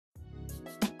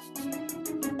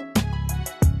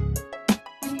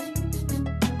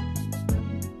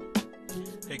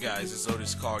guys, it's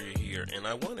Otis Collier here, and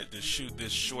I wanted to shoot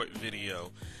this short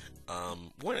video.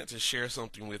 Wanted to share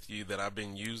something with you that I've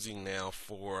been using now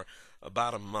for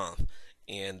about a month,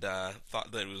 and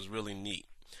thought that it was really neat.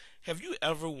 Have you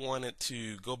ever wanted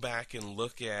to go back and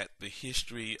look at the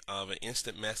history of an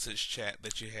instant message chat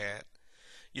that you had?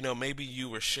 You know, maybe you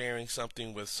were sharing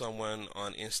something with someone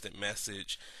on instant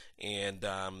message, and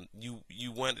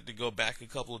you wanted to go back a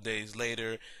couple of days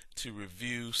later to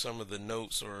review some of the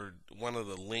notes or one of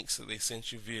the links that they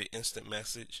sent you via instant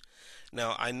message.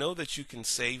 Now, I know that you can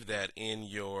save that in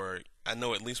your, I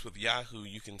know at least with Yahoo,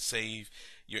 you can save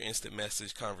your instant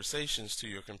message conversations to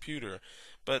your computer,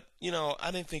 but you know,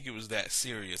 I didn't think it was that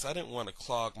serious. I didn't want to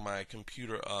clog my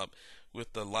computer up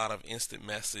with a lot of instant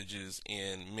messages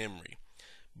in memory.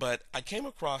 But I came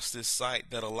across this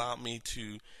site that allowed me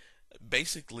to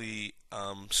basically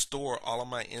store all of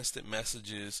my instant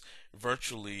messages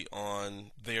virtually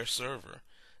on their server.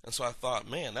 And so I thought,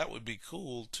 man, that would be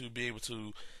cool to be able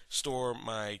to store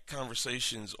my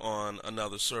conversations on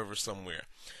another server somewhere.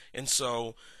 And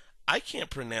so I can't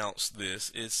pronounce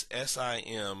this. It's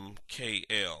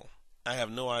Simkl. I have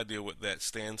no idea what that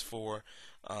stands for,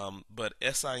 but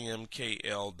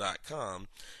simkl.com.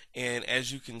 And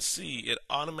as you can see, it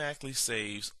automatically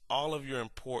saves all of your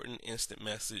important instant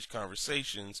message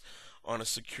conversations on a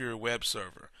secure web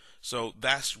server. So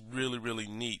that's really, really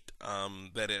neat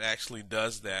that it actually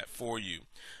does that for you.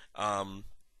 And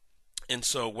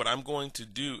so what I'm going to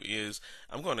do is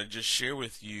I'm going to just share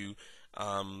with you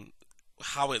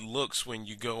how it looks when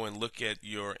you go and look at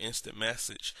your instant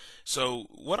message. So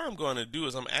what I'm going to do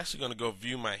is I'm actually going to go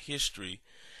view my history.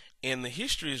 And the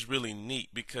history is really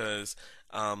neat because,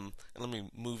 let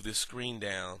me move this screen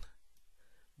down.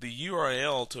 The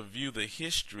URL to view the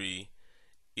history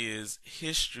is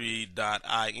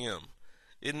history.im.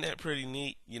 Isn't that pretty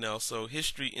neat? You know, so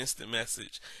history instant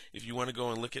message. If you want to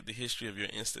go and look at the history of your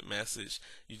instant message,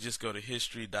 you just go to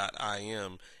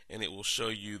history.im and it will show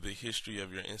you the history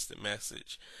of your instant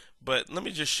message. But let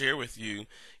me just share with you,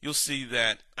 you'll see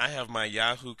that I have my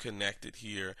Yahoo connected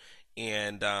here.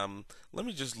 And let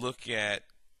me just look at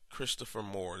Christopher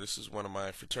Moore. This is one of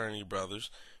my fraternity brothers.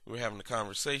 We were having a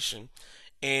conversation,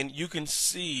 and you can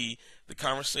see the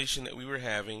conversation that we were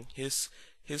having. His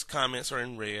comments are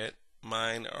in red,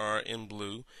 mine are in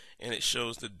blue, and it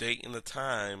shows the date and the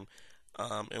time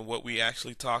and what we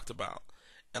actually talked about.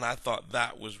 And I thought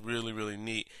that was really, really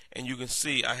neat. And you can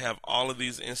see I have all of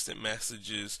these instant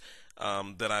messages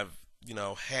that I've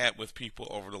had with people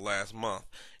over the last month,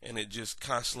 and it just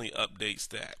constantly updates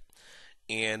that.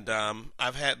 And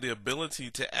I've had the ability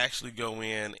to actually go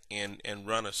in and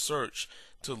run a search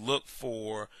to look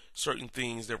for certain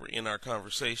things that were in our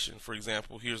conversation. For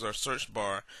example, here's our search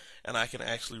bar, and I can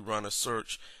actually run a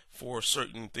search for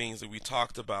certain things that we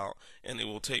talked about, and it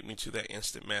will take me to that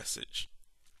instant message.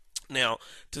 Now,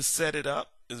 to set it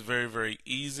up is very, very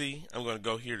easy. I'm going to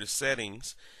go here to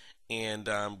settings, and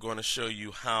I'm going to show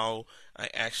you how I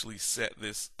actually set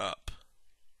this up.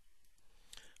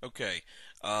 Okay,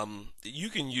 you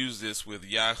can use this with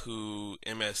Yahoo,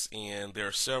 MSN. There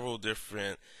are several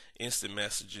different instant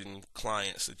messaging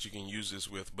clients that you can use this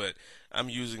with, but I'm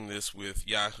using this with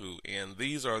Yahoo, and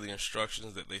these are the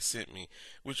instructions that they sent me,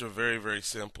 which are very, very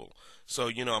simple. So,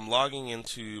 I'm logging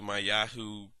into my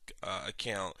Yahoo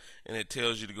account, and it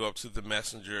tells you to go up to the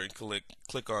messenger and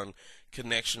click on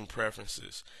connection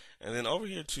preferences. And then over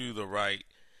here to the right,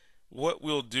 what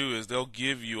we'll do is they'll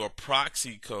give you a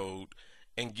proxy code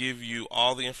and give you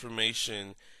all the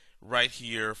information right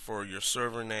here for your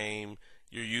server name,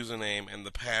 your username, and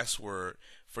the password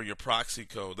for your proxy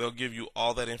code. They'll give you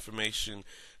all that information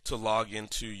to log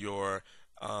into your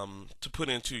to put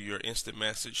into your instant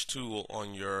message tool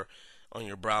on your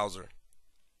browser.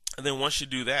 And then once you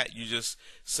do that, you just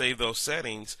save those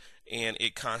settings and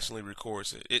it constantly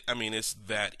records it. I mean, it's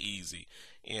that easy.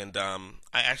 And I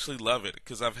actually love it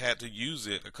because I've had to use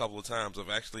it a couple of times. I've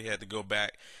actually had to go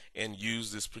back and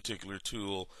use this particular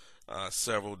tool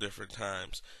several different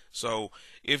times. So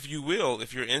if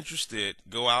you're interested,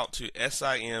 go out to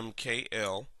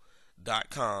simkl.com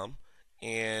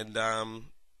and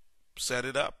set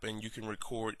it up, and you can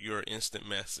record your instant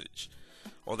message.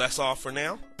 Well, that's all for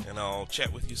now, and I'll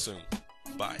chat with you soon.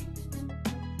 Bye.